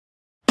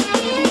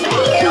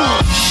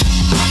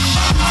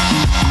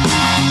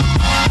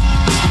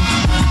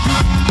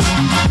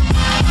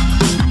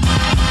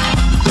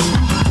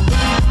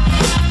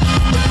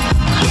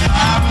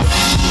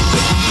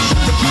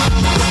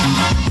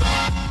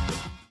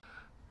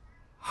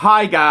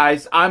Hi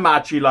guys, I'm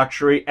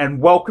ArchieLuxury and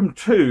welcome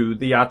to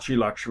the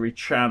ArchieLuxury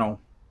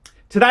channel.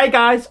 Today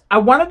guys, I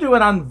want to do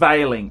an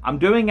unveiling. I'm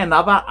doing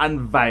another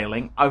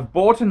unveiling. I've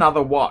bought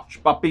another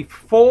watch, but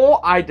before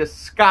I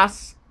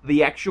discuss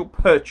the actual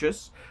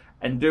purchase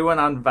and do an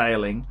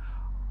unveiling,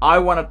 I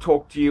want to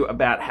talk to you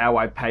about how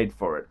I paid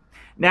for it.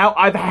 Now,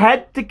 I've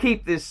had to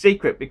keep this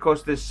secret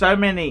because there's so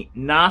many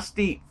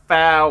nasty,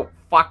 foul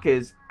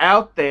fuckers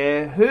out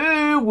there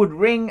who would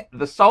ring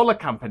the solar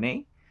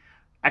company.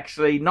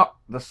 Actually, not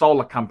the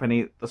solar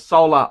company, the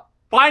solar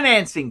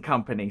financing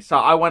company. So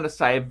I want to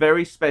say a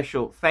very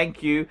special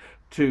thank you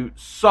to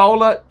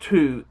Solar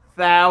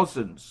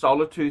 2000.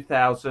 Solar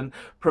 2000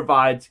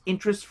 provides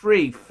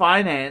interest-free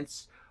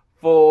finance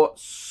for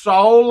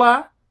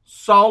solar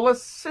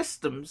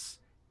systems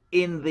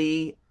in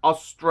the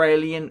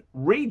Australian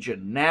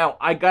region. Now,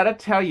 I got to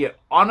tell you,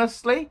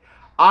 honestly,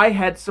 I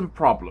had some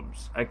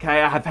problems,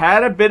 okay? I have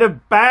had a bit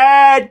of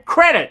bad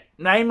credit,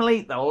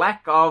 namely the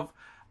lack of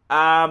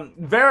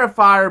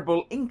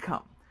verifiable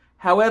income.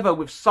 However,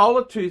 with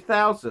Solar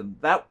 2000,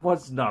 that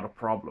was not a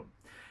problem.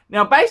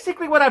 Now,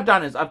 basically what I've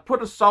done is I've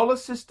put a solar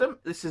system.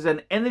 This is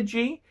an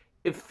energy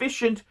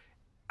efficient,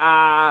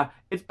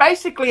 it's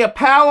basically a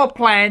power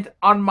plant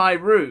on my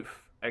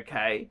roof,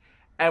 okay?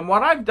 And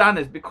what I've done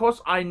is,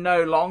 because I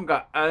no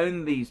longer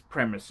own these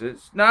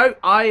premises, in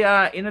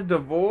a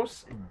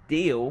divorce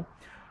deal,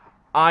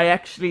 I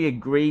actually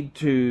agreed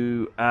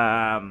to,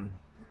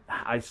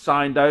 I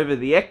signed over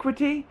the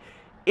equity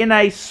in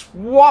a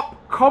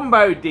swap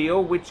combo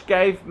deal, which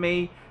gave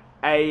me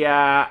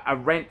a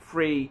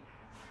rent-free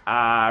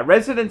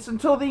residence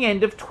until the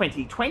end of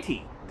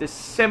 2020.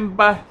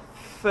 December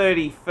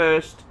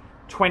 31st,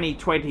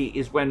 2020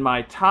 is when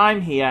my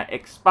time here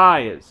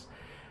expires.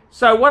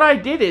 So what I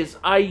did is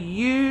I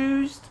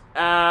used,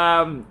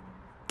 what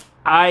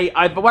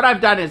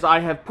I've done is I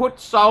have put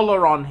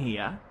solar on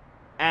here,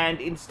 and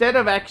instead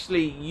of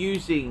actually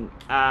using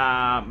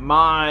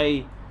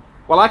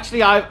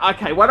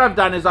what I've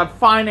done is I've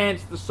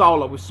financed the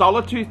solar with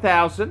Solar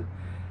 2000.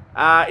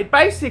 It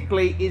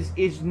basically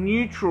is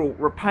neutral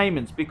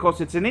repayments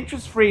because it's an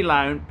interest-free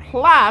loan,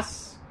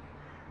 plus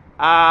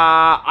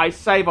I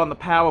save on the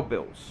power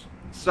bills.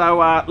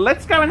 So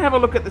let's go and have a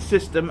look at the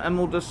system and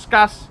we'll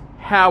discuss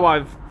how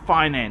I've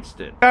financed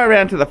it. Go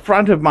around to the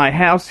front of my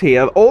house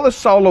here. All the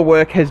solar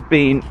work has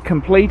been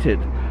completed.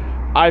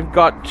 I've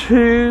got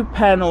two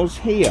panels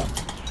here.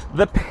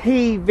 The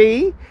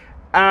PV,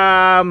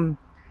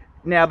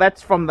 now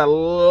that's from the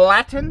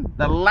Latin,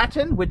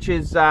 which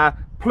is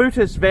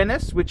Plutus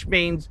Venus, which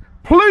means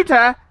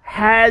Pluto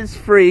has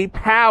free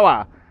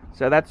power.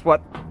 So that's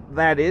what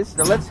that is.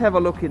 Now let's have a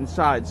look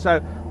inside.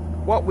 So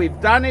what we've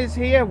done is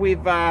here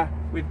we've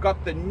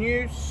got the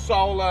new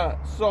solar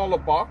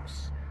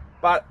box,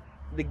 but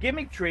the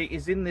gimmickry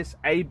is in this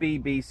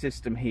ABB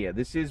system here.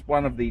 This is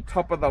one of the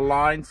top of the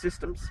line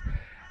systems,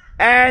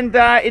 and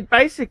it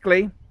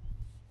basically,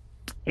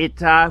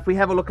 if we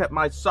have a look at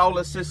my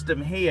solar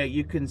system here,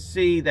 you can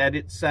see that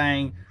it's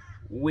saying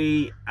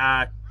we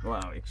are,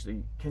 well,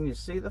 actually, can you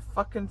see the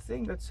fucking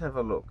thing? Let's have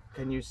a look.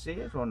 Can you see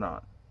it or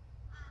not?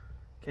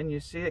 Can you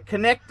see it?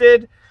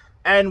 Connected,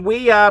 and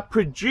we are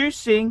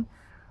producing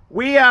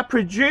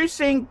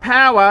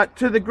power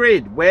to the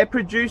grid. We're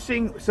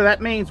producing, so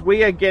that means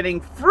we are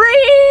getting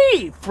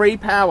free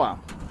power.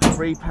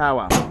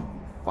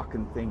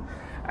 Fucking thing.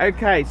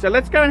 Okay, so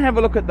let's go and have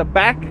a look at the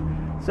back.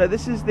 So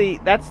this is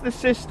that's the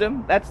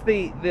system. That's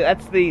the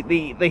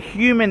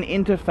human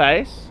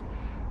interface.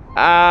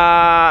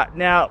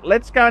 Now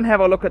let's go and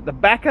have a look at the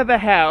back of the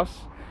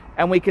house,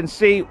 and we can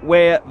see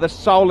where the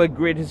solar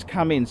grid has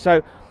come in.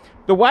 So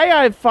the way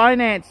I've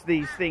financed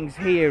these things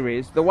here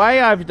is, the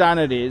way I've done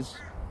it is,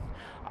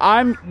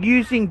 I'm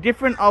using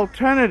different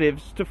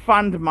alternatives to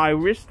fund my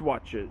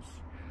wristwatches.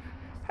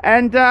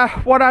 And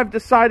what I've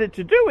decided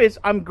to do is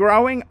I'm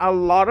growing a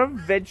lot of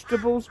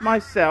vegetables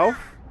myself,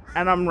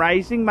 and I'm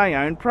raising my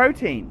own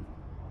protein.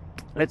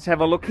 Let's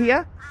have a look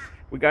here.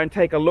 We're going to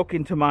take a look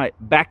into my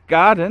back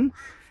garden,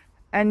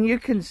 and you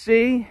can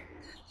see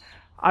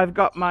I've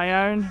got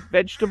my own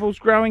vegetables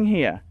growing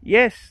here.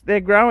 Yes, they're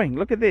growing.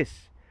 Look at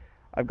this.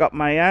 I've got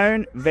my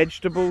own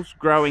vegetables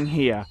growing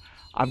here.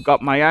 I've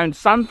got my own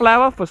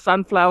sunflower for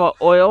sunflower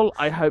oil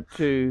I hope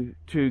to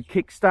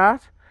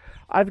kickstart.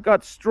 I've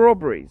got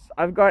strawberries.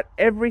 I've got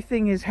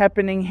everything is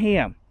happening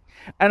here.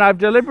 And I've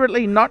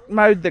deliberately not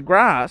mowed the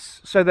grass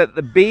so that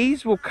the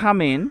bees will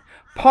come in,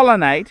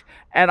 pollinate,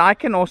 and I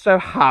can also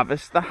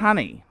harvest the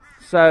honey.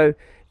 So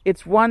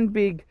it's one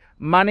big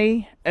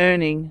money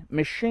earning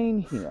machine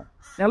here.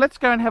 Now let's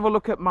go and have a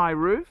look at my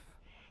roof.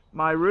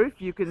 My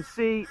roof, you can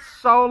see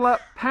solar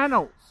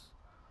panels.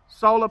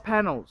 Solar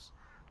panels.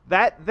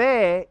 That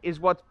there is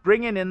what's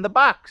bringing in the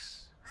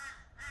bucks.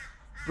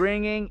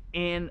 Bringing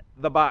in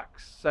the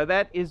bucks. So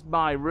that is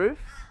my roof,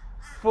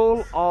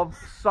 full of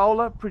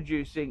solar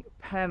producing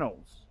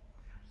panels.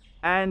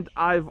 And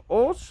I've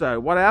also,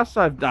 what else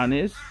I've done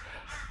is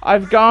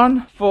I've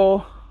gone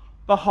for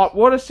the hot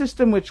water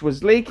system, which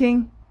was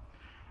leaking,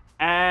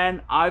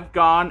 and I've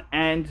gone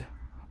and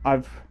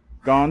I've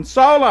gone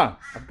solar.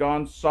 I've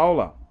gone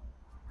solar.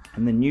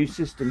 And the new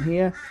system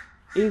here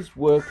is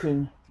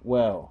working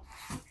well.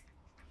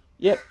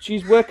 Yep,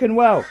 she's working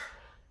well.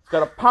 It's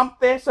got a pump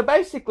there. So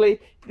basically,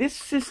 this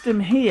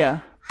system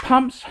here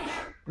pumps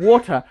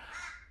water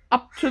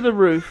up to the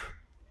roof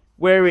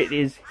where it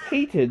is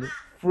heated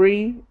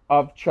free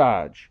of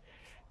charge.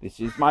 This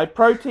is my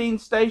protein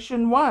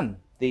station 1.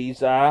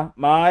 These are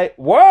my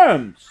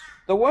worms,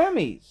 the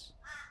wormies.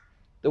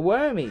 The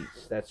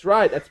wormies, that's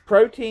right, that's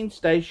protein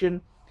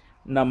station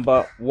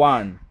number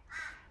 1.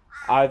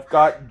 I've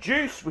got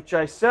juice, which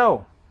I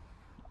sell.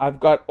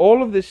 I've got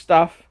all of this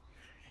stuff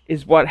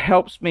is what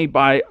helps me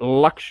buy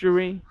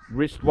luxury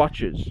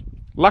wristwatches.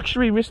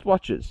 Luxury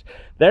wristwatches.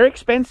 They're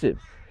expensive.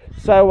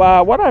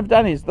 So what I've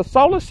done is the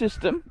solar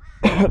system,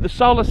 the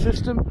solar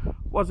system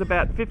was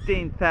about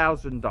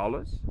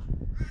 $15,000.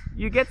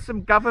 You get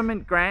some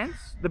government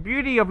grants. The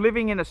beauty of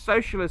living in a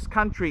socialist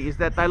country is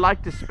that they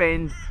like to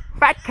spend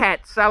fat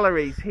cat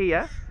salaries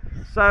here.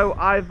 So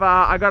I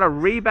got a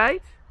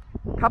rebate,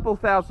 couple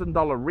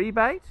 $1,000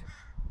 rebate,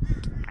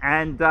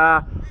 and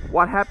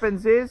what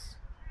happens is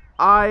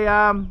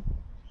I've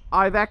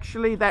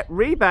actually, that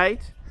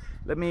rebate,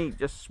 let me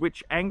just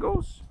switch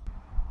angles.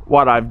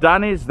 What I've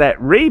done is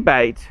that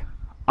rebate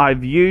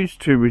I've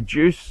used to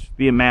reduce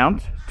the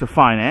amount to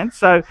finance.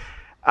 So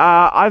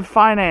I've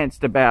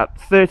financed about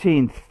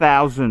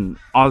 13,000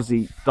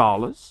 Aussie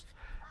dollars.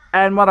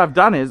 And what I've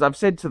done is I've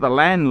said to the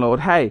landlord,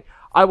 hey,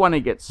 I want to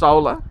get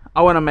solar.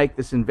 I want to make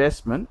this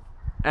investment.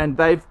 And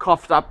they've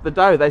coughed up the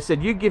dough. They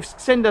said,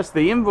 send us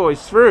the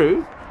invoice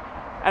through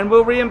and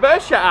we'll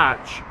reimburse you,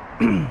 Arch.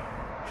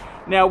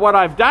 Now, what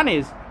I've done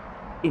is,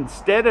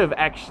 instead of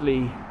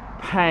actually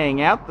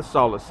paying out the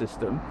solar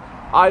system,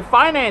 I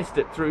financed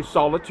it through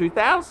Solar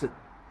 2000,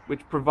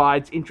 which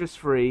provides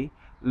interest-free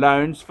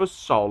loans for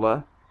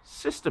solar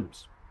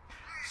systems.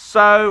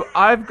 So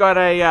I've got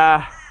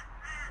a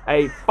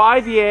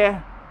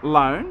 5-year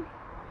loan,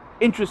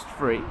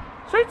 interest-free.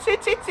 So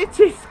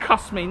it's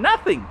cost me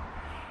nothing.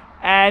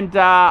 And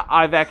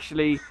I've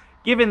actually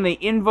given the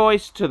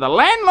invoice to the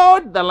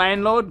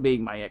landlord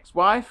being my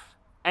ex-wife,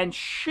 and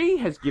she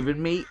has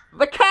given me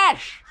the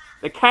cash.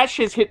 The cash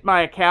has hit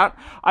my account.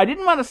 I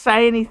didn't want to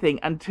say anything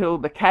until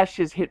the cash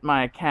has hit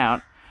my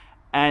account.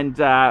 And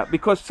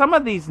because some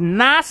of these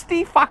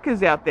nasty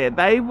fuckers out there,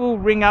 they will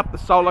ring up the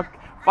solar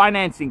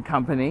financing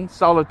company,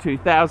 Solar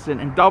 2000,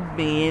 and dob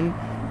me in.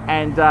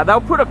 And they'll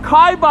put a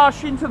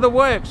kibosh into the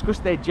works because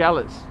they're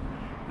jealous.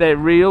 They're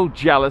real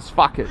jealous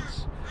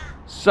fuckers.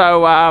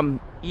 So,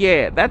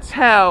 yeah, that's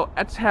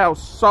how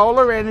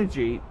solar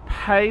energy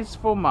pays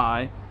for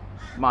my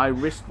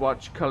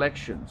wristwatch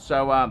collection.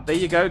 So there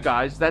you go,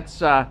 guys. That's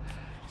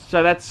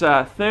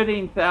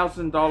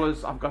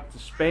 $13,000 I've got to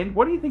spend.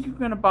 What do you think you're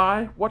going to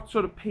buy? What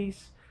sort of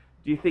piece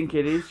do you think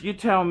it is? You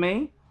tell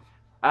me.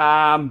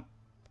 Tell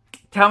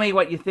me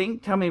what you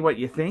think. Tell me what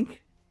you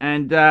think.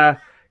 And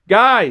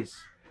guys,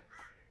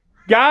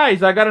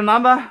 I got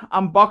another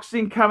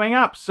unboxing coming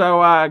up. So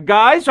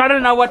guys, I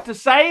don't know what to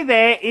say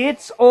there.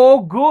 It's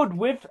all good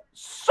with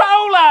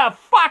solar,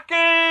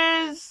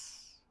 fuckers.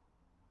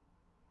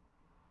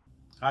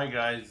 Hi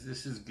guys,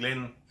 this is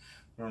Glenn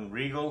from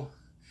Regal.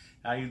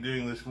 How you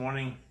doing this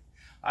morning?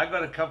 I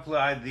got a couple of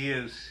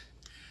ideas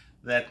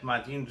that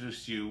might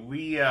interest you.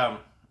 We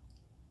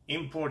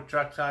import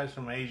truck tires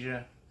from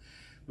Asia.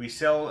 We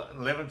sell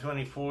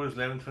 1124s,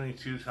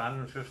 1122s,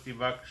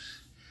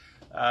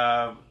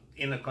 $150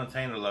 in a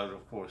container load,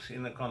 of course.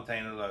 In a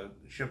container load,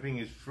 shipping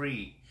is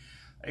free.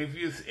 If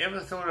you've ever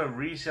thought of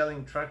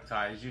reselling truck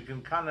tires, you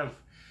can kind of,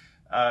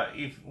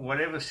 if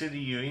whatever city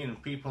you're in,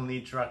 people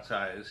need truck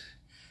tires.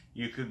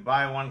 You could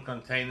buy one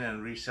container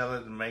and resell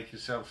it and make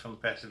yourself some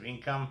passive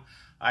income.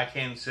 I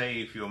can't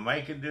say if you'll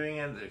make it doing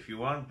it, if you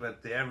won't,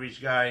 but the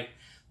average guy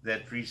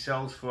that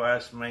resells for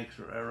us makes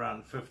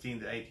around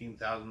 $15,000 to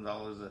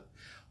 $18,000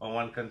 on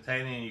one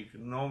container, and you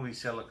can normally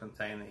sell a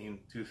container in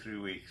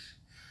 2-3 weeks.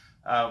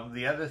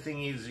 The other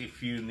thing is,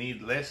 if you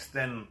need less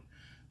than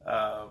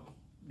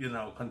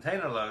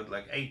container load,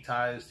 like 8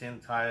 tires, 10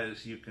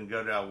 tires, you can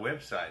go to our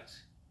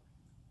websites.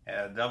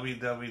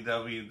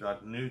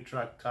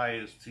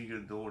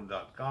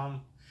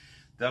 www.newtrucktirestoyourdoor.com,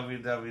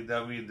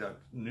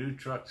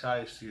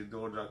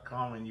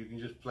 www.newtrucktirestoyourdoor.com, and you can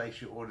just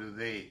place your order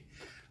there.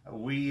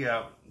 We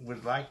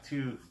would like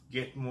to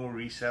get more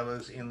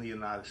resellers in the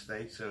United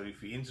States, so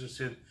if you're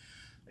interested,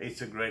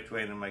 it's a great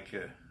way to make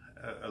a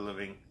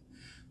living.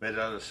 But as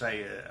I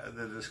say,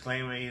 the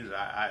disclaimer is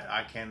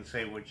I can't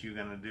say what you're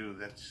going to do.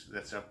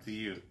 That's up to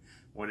you,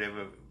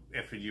 whatever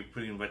effort you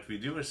put in. But we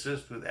do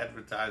assist with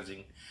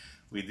advertising.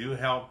 We do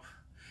help,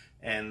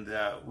 and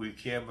we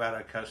care about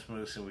our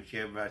customers, and we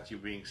care about you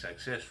being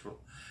successful.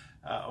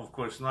 Of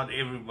course, not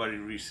everybody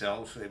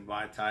resells. They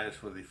buy tires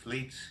for the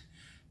fleets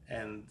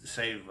and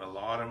save a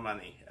lot of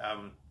money.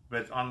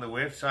 But on the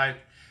website,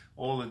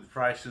 all the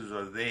prices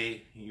are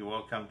there. You're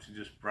welcome to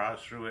just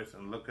browse through it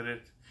and look at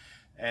it.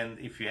 And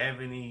if you have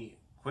any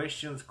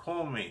questions,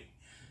 call me.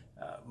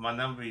 My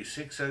number is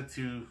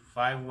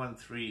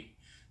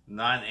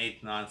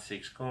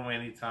 602-513-9896. Call me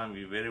anytime.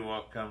 You're very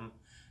welcome.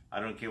 I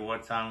don't care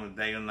what time of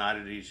day or night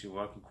it is. You're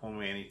welcome to call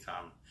me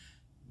anytime.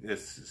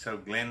 So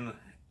Glenn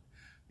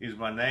is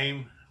my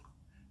name.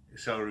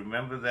 So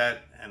remember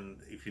that.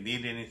 And if you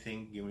need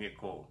anything, give me a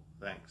call.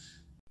 Thanks.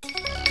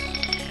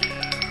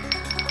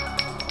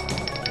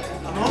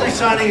 I'm only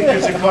signing it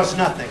because it costs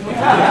nothing.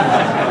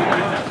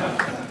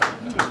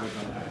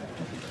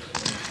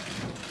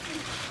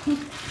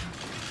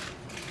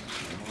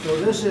 So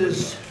this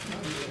is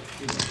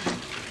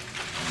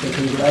the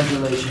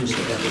congratulations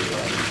to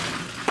everybody.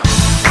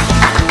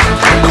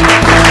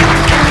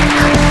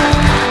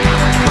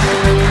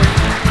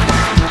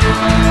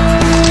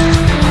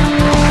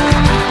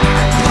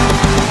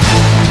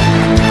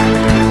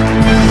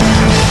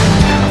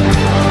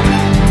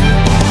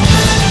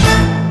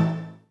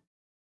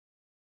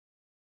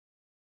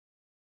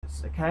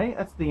 Okay,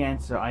 that's the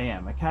answer. I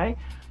am. Okay,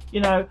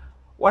 you know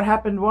what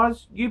happened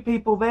was, you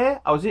people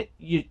there,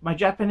 my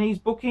Japanese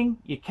booking,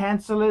 you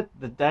cancel it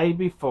the day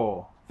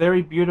before.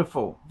 Very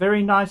beautiful,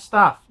 very nice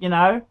stuff, you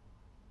know,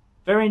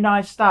 very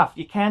nice stuff.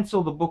 You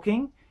cancel the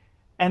booking,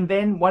 and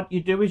then what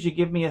you do is you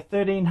give me a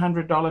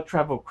 $1,300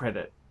 travel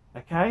credit.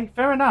 Okay,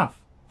 fair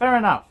enough, fair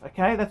enough.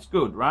 Okay, that's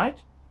good, right?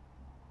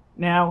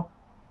 Now,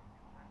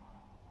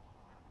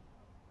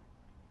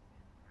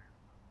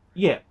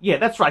 yeah,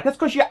 that's right. That's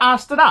because you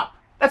asked it up.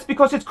 That's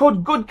because it's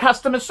called good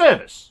customer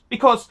service.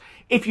 Because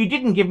if you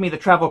didn't give me the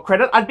travel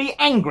credit, I'd be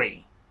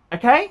angry.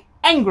 Okay?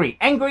 Angry,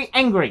 angry,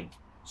 angry.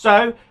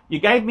 So you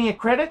gave me a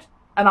credit,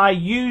 and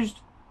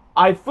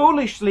I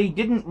foolishly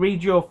didn't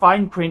read your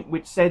fine print,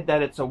 which said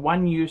that it's a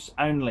one-use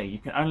only. You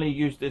can only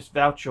use this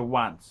voucher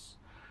once.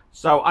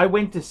 So I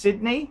went to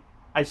Sydney.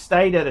 I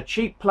stayed at a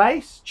cheap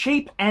place,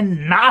 cheap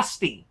and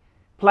nasty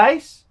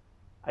place.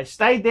 I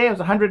stayed there. It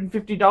was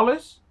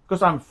 $150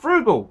 because I'm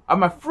frugal.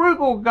 I'm a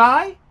frugal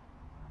guy.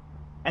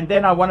 And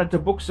then I wanted to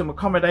book some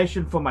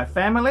accommodation for my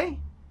family.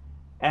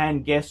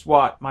 And guess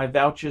what? My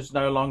voucher's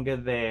no longer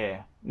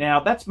there. Now,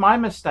 that's my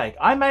mistake.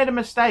 I made a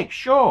mistake,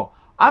 sure.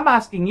 I'm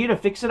asking you to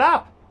fix it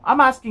up. I'm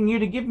asking you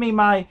to give me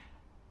my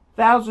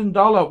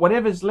 $1,000,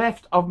 whatever's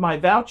left of my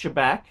voucher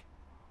back.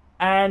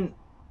 And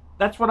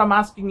that's what I'm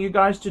asking you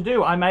guys to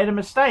do. I made a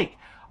mistake.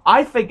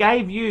 I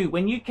forgave you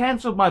when you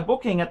cancelled my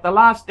booking at the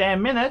last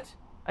damn minute.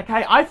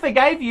 Okay, I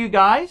forgave you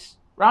guys,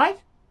 right?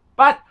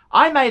 But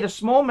I made a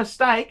small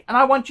mistake, and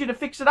I want you to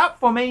fix it up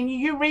for me, and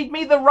you read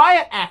me the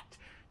Riot Act.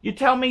 You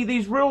tell me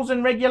these rules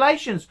and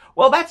regulations.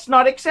 Well, that's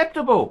not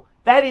acceptable.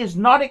 That is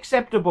not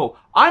acceptable.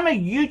 I'm a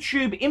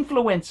YouTube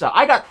influencer.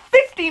 I got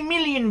 50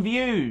 million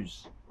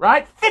views,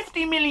 right?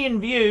 50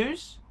 million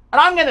views. And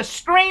I'm going to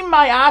scream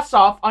my ass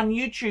off on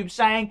YouTube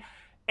saying,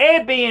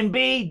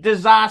 Airbnb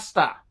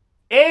disaster.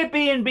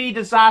 Airbnb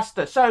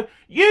disaster. So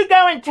you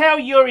go and tell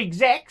your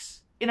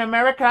execs in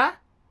America,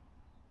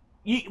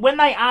 when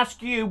they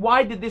ask you,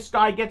 why did this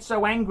guy get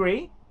so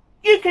angry?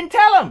 You can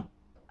tell them,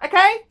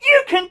 okay?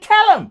 You can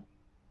tell them.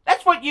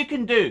 That's what you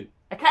can do,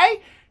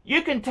 okay?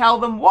 You can tell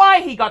them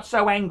why he got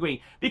so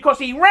angry. Because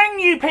he rang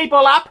you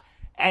people up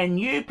and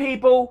you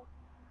people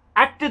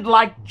acted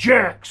like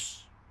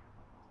jerks,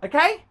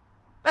 okay?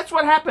 That's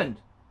what happened.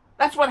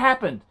 That's what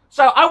happened.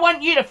 So I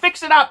want you to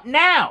fix it up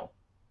now.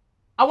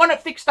 I want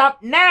it fixed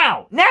up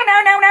now.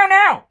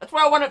 Now. That's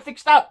why I want it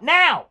fixed up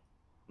now.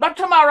 Not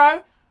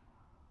tomorrow.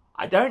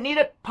 I don't need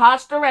it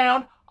passed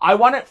around. I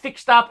want it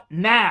fixed up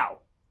now.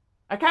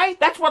 Okay?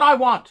 That's what I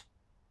want.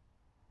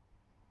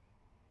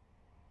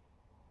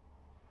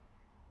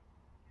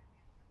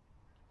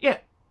 Yeah.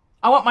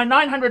 I want my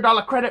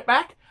 $900 credit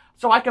back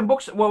so I can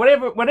book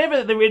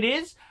whatever it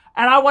is,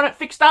 and I want it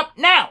fixed up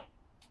now.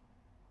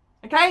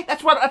 Okay?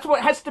 That's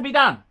what has to be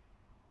done.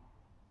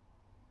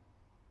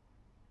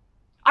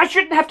 I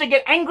shouldn't have to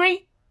get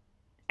angry,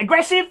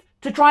 aggressive,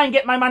 to try and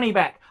get my money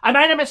back. I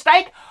made a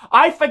mistake.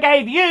 I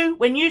forgave you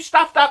when you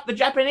stuffed up the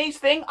Japanese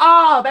thing.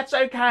 Ah, that's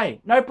okay.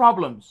 No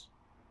problems.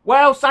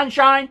 Well,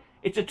 sunshine,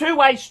 it's a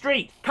two-way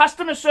street.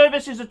 Customer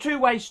service is a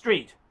two-way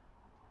street.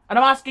 And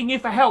I'm asking you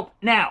for help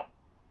now.